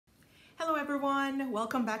Hello everyone,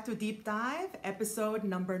 welcome back to Deep Dive, episode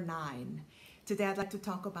number 9. Today I'd like to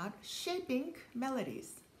talk about shaping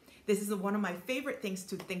melodies. This is one of my favorite things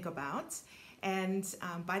to think about, and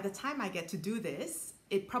by the time I get to do this,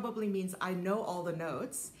 it probably means I know all the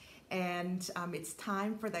notes, and it's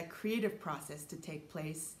time for that creative process to take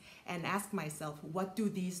place and ask myself, what do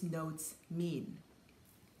these notes mean?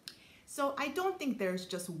 So I don't think there's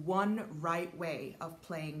just one right way of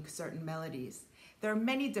playing certain melodies. There are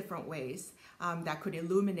many different ways that could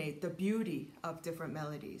illuminate the beauty of different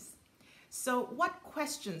melodies. So what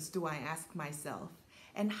questions do I ask myself,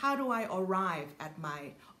 and how do I arrive at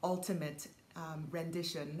my ultimate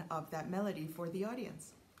rendition of that melody for the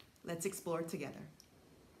audience? Let's explore together.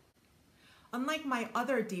 Unlike my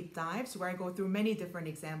other deep dives where I go through many different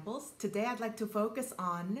examples, today I'd like to focus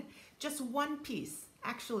on just one piece,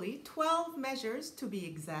 actually 12 measures to be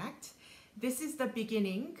exact. This is the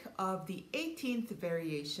beginning of the 18th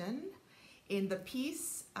variation in the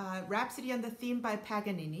piece Rhapsody on the Theme by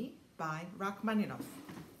Paganini by Rachmaninoff.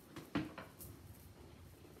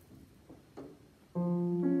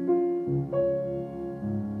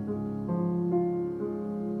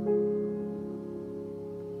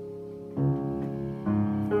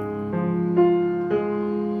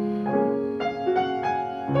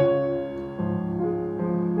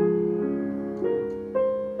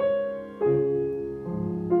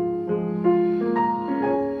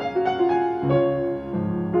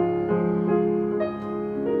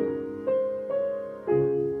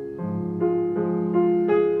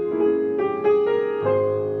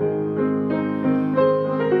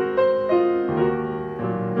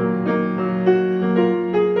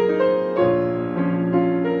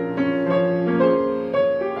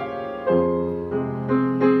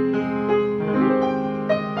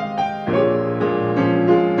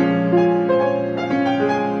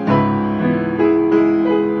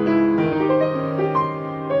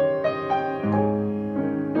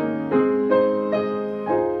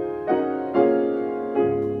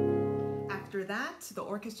 The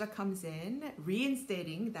orchestra comes in,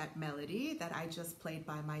 reinstating that melody that I just played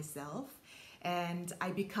by myself, and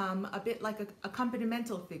I become a bit like a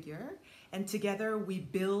accompanimental figure, and together we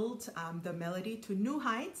build the melody to new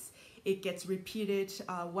heights. It gets repeated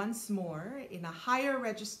once more in a higher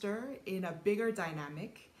register, in a bigger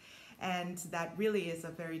dynamic, and that really is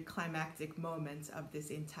a very climactic moment of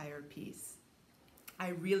this entire piece. I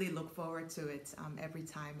really look forward to it every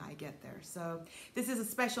time I get there. So this is a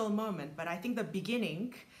special moment, but I think the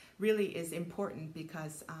beginning really is important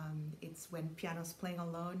because it's when piano's playing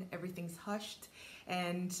alone, everything's hushed,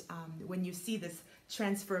 and when you see this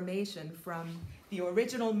transformation from the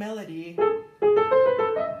original melody,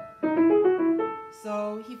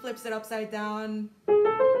 so he flips it upside down,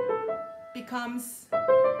 becomes,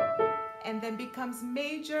 and then becomes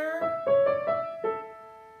major,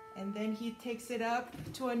 and then he takes it up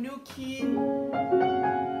to a new key.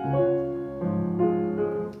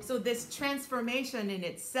 So this transformation in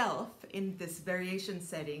itself, in this variation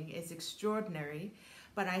setting, is extraordinary.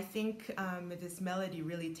 But I think this melody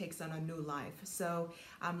really takes on a new life. So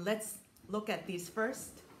let's look at these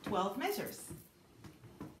first 12 measures.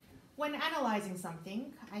 When analyzing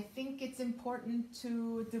something, I think it's important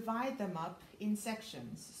to divide them up in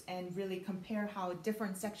sections and really compare how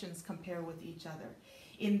different sections compare with each other.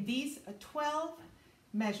 In these 12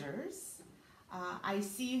 measures, I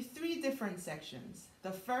see 3 different sections.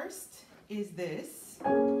 The first is this.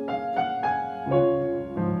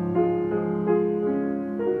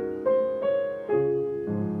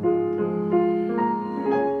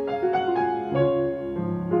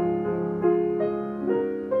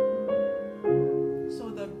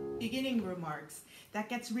 So the beginning remarks, that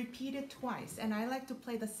gets repeated twice, and I like to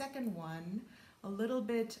play the second one a little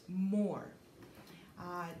bit more.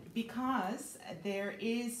 Because there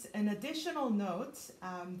is an additional note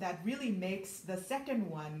that really makes the second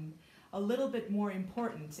one a little bit more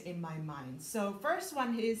important in my mind. So first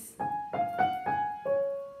one is,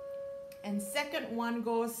 and second one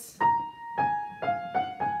goes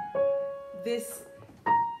this.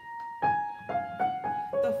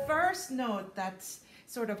 The first note that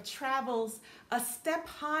sort of travels a step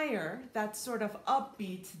higher, that sort of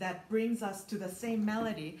upbeat that brings us to the same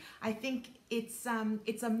melody. I think it's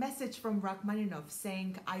a message from Rachmaninoff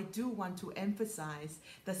saying, I do want to emphasize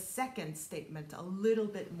the second statement a little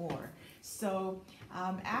bit more. So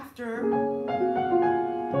after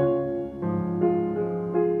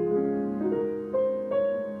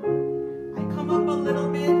I come up a little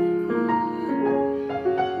bit,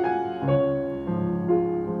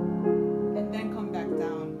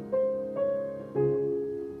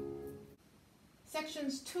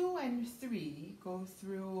 Sections 2 and 3 go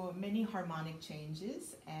through through many harmonic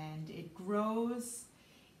changes, and it grows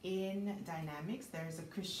in dynamics. There's a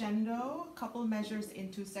crescendo, a couple measures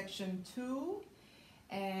into section 2,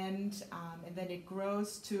 and then it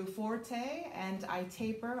grows to forte, and I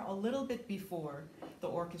taper a little bit before the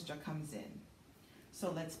orchestra comes in.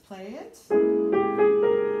 So let's play it.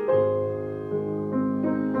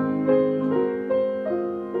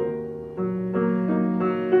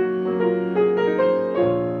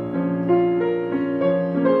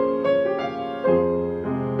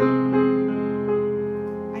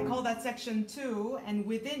 Section 2, and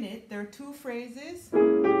within it there are 2 phrases,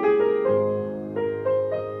 and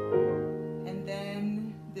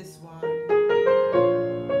then this one.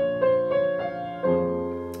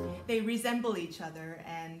 They resemble each other,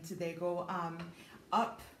 and they go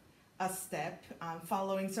up a step,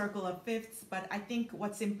 following circle of fifths, but I think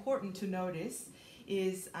what's important to notice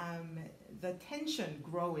is the tension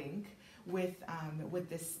growing with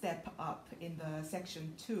this step up in the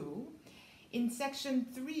section 2. In section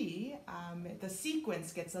 3, the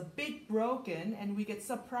sequence gets a bit broken, and we get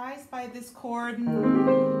surprised by this chord.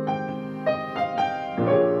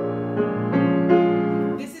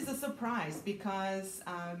 This is a surprise because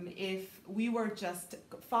if we were just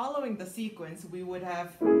following the sequence, we would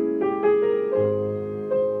have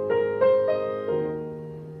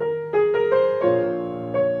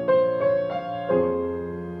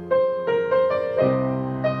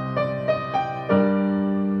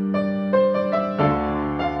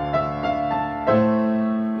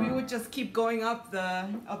keep going up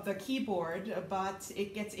the keyboard, but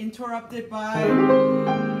it gets interrupted by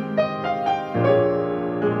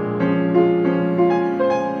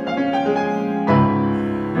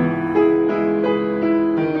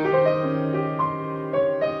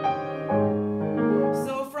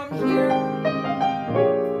so from here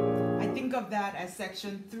I think of that as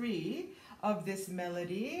section 3 of this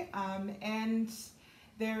melody, and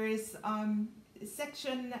there is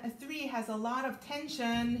section 3 has a lot of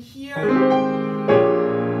tension here.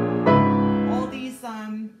 All these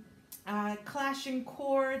clashing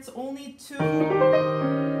chords, only 2.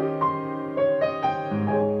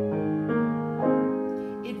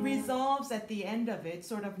 It resolves at the end of it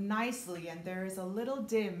sort of nicely, and there is a little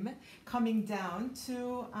dim coming down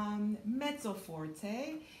to mezzo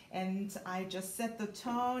forte, and I just set the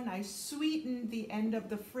tone. I sweeten the end of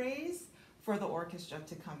the phrase for the orchestra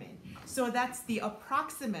to come in. So that's the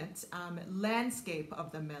approximate landscape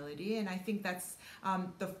of the melody, and I think that's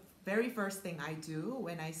the very first thing I do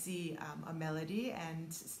when I see a melody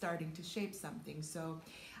and starting to shape something. So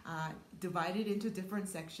divide it into different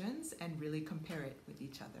sections and really compare it with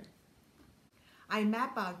each other. I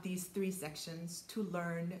map out these 3 sections to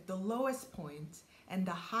learn the lowest point and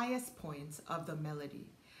the highest points of the melody.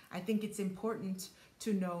 I think it's important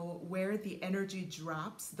to know where the energy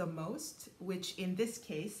drops the most, which in this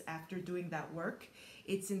case, after doing that work,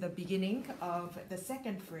 it's in the beginning of the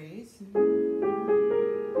second phrase.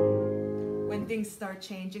 When things start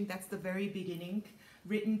changing, that's the very beginning,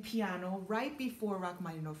 written piano, right before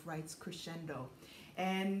Rachmaninoff writes crescendo.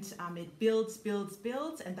 And it builds, builds,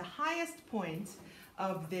 builds, and the highest point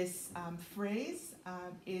of this phrase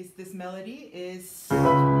is this melody is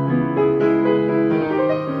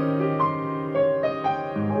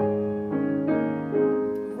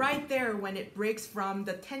right there when it breaks from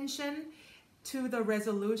the tension to the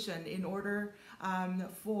resolution in order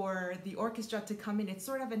for the orchestra to come in. It's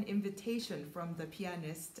sort of an invitation from the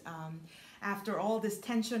pianist. After all this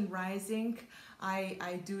tension rising,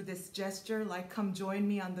 I do this gesture like, come join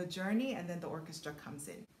me on the journey, and then the orchestra comes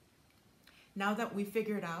in. Now that we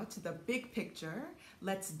figured out the big picture,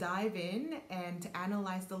 let's dive in and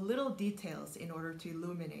analyze the little details in order to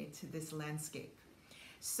illuminate this landscape.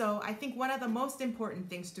 So I think one of the most important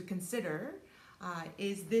things to consider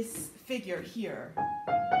is this figure here,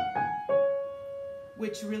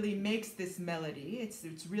 which really makes this melody.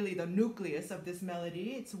 It's really the nucleus of this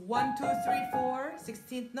melody. It's 1, 2, 3, 4,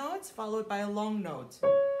 16th notes followed by a long note.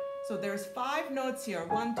 So there's 5 notes here,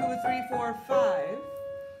 1, 2, 3, 4, 5.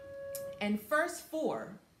 And first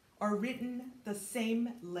 4 are written the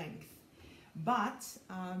same length. But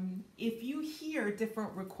if you hear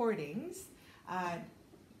different recordings,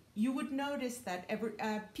 you would notice that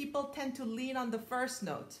people tend to lean on the first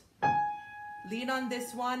note. Lean on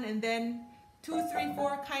this one, and then 2, 3,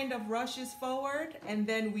 4 kind of rushes forward, and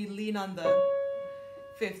then we lean on the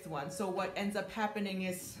 5th one. So what ends up happening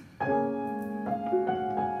is,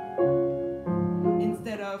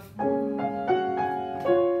 instead of,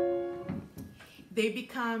 they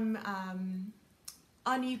become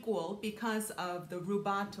unequal because of the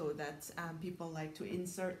rubato that people like to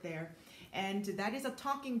insert there. And that is a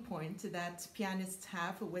talking point that pianists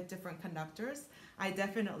have with different conductors. I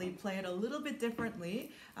definitely play it a little bit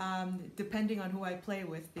differently depending on who I play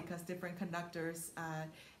with, because different conductors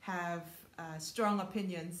have strong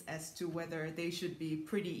opinions as to whether they should be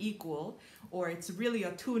pretty equal, or it's really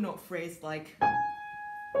a two-note phrase like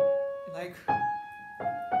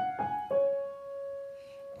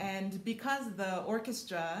and because the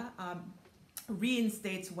orchestra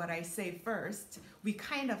reinstates what I say first, we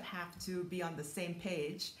kind of have to be on the same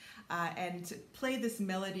page and play this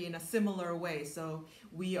melody in a similar way, so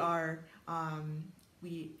we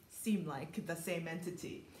seem like the same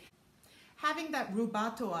entity. Having that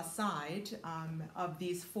rubato aside of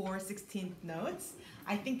these 4 16th notes,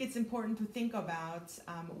 I think it's important to think about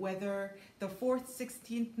whether the 4th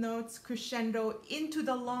 16th notes crescendo into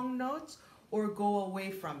the long notes or go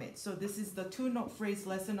away from it. So this is the two-note phrase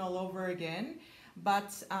lesson all over again,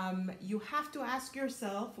 but you have to ask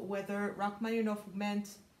yourself whether Rachmaninoff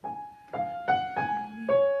meant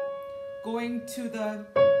going to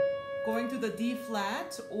the D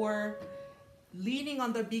flat or leaning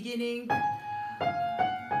on the beginning,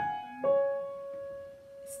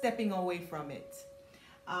 stepping away from it.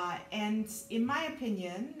 And in my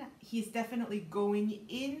opinion, he's definitely going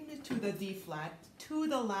into the D flat to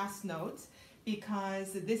the last note,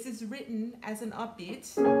 because this is written as an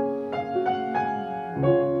upbeat.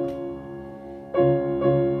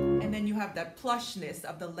 And then you have that plushness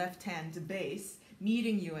of the left hand bass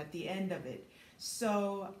meeting you at the end of it.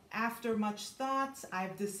 So after much thought,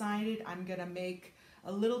 I've decided I'm gonna make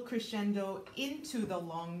a little crescendo into the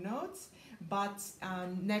long notes, but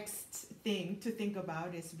next thing to think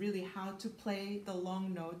about is really how to play the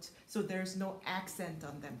long note so there's no accent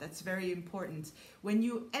on them. That's very important. When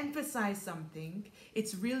you emphasize something,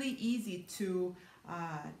 it's really easy to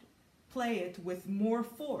play it with more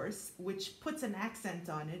force, which puts an accent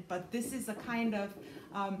on it, but this is a kind of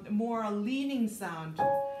more a leaning sound.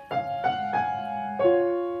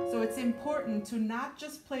 So it's important to not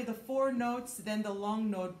just play the 4 notes, then the long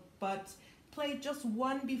note, but play just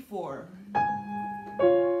one before.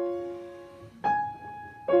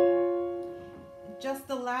 Just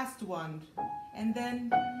the last one. And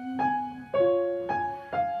then,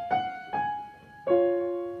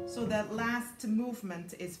 so that last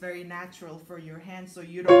movement is very natural for your hand, so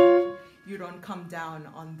you don't come down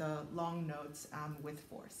on the long notes with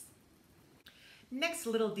force. Next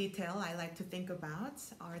little detail I like to think about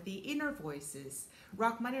are the inner voices.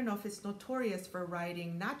 Rachmaninoff is notorious for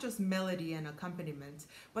writing not just melody and accompaniment,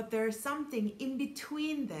 but there's something in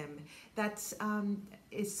between them that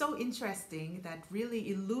is so interesting, that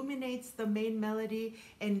really illuminates the main melody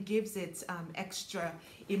and gives it extra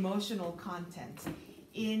emotional content.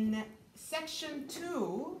 In section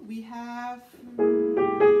 2, we have, I'm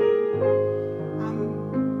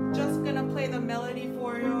just gonna play the melody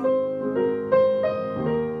for you.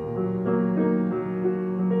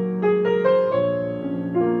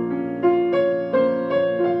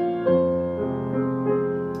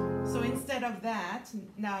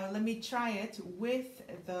 Now let me try it with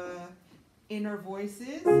the inner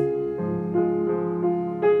voices.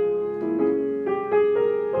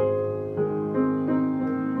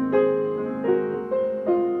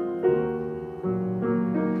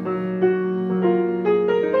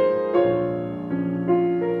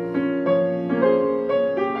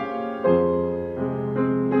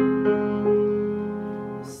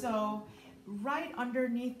 So right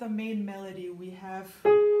underneath the main melody we have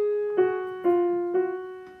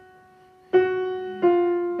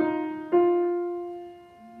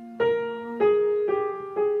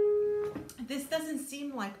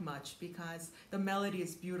like much because the melody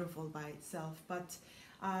is beautiful by itself, but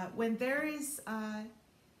when there is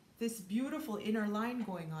this beautiful inner line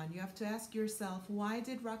going on, you have to ask yourself, why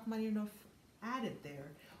did Rachmaninoff add it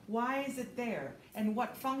there? Why is it there? And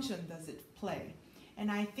what function does it play?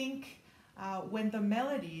 And I think when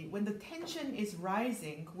the tension is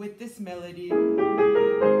rising with this melody,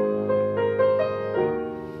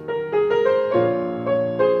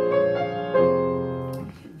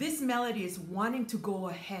 melody is wanting to go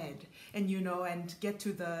ahead and and get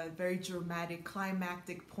to the very dramatic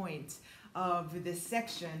climactic point of this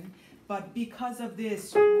section, but because of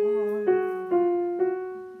this,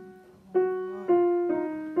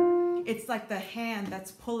 it's like the hand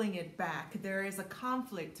that's pulling it back. There is a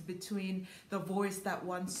conflict between the voice that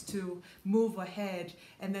wants to move ahead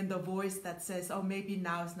and then the voice that says, oh, maybe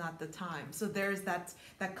now is not the time. So there's that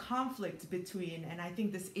conflict between, and I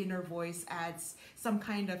think this inner voice adds some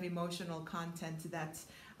kind of emotional content that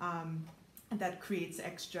creates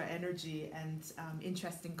extra energy and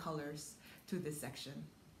interesting colors to this section.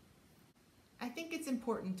 I think it's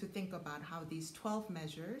important to think about how these 12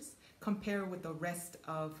 measures compare with the rest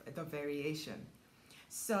of the variation.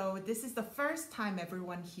 So this is the first time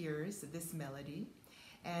everyone hears this melody,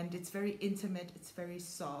 and it's very intimate, it's very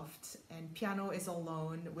soft, and piano is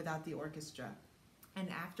alone without the orchestra.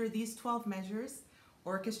 And after these 12 measures,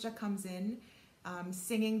 orchestra comes in,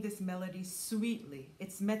 singing this melody sweetly.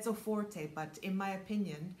 It's mezzo forte, but in my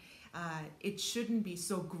opinion, it shouldn't be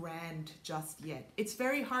so grand just yet. It's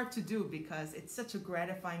very hard to do because it's such a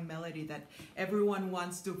gratifying melody that everyone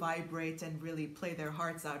wants to vibrate and really play their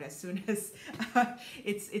hearts out as soon as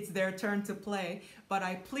it's their turn to play. But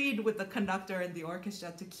I plead with the conductor and the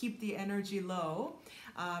orchestra to keep the energy low,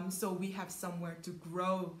 so we have somewhere to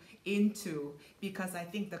grow into, because I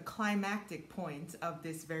think the climactic point of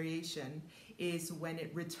this variation is when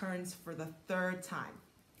it returns for the third time.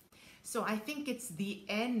 So I think it's the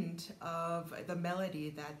end of the melody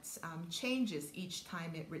that changes each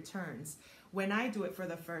time it returns. When I do it for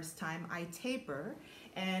the first time, I taper,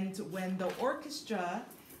 and when the orchestra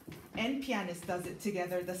and pianist does it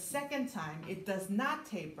together the second time, it does not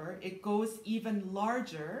taper, it goes even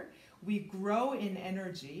larger. We grow in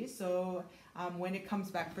energy, so when it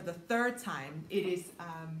comes back for the third time, it is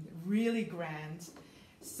really grand.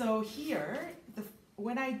 So here,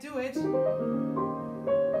 when I do it,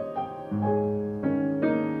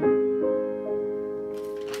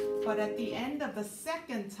 but at the end of the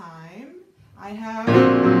second time, I have,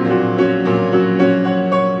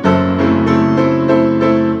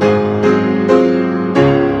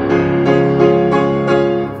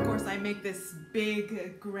 of course, I make this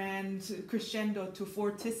big, grand crescendo to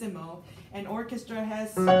fortissimo, and orchestra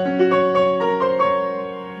has,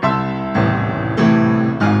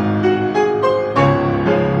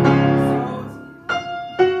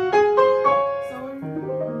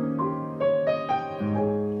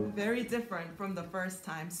 different from the first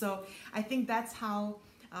time. So I think that's how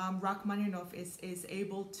Rachmaninoff is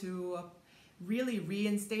able to really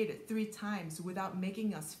reinstate it 3 times without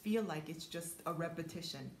making us feel like it's just a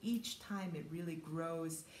repetition. Each time it really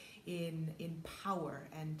grows in power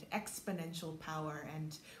and exponential power,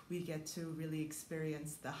 and we get to really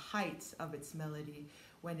experience the height of its melody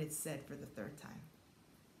when it's said for the 3rd time.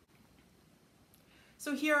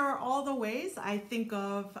 So here are all the ways I think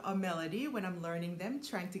of a melody when I'm learning them,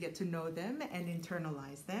 trying to get to know them and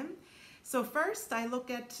internalize them. So first, I look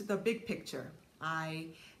at the big picture. I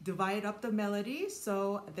divide up the melody,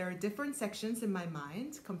 so there are different sections in my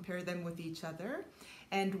mind, compare them with each other.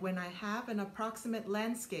 And when I have an approximate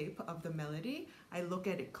landscape of the melody, I look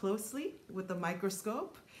at it closely with the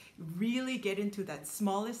microscope, really get into that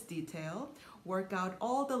smallest detail, work out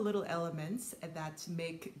all the little elements that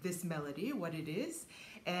make this melody what it is,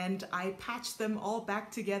 and I patch them all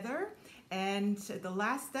back together. And the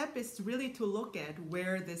last step is really to look at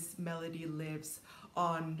where this melody lives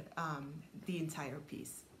on the entire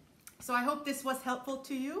piece. So I hope this was helpful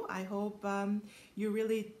to you. I hope you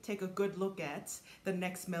really take a good look at the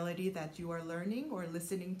next melody that you are learning or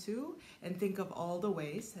listening to and think of all the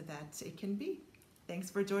ways that it can be. Thanks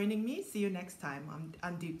for joining me. See you next time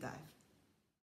on Deep Dive.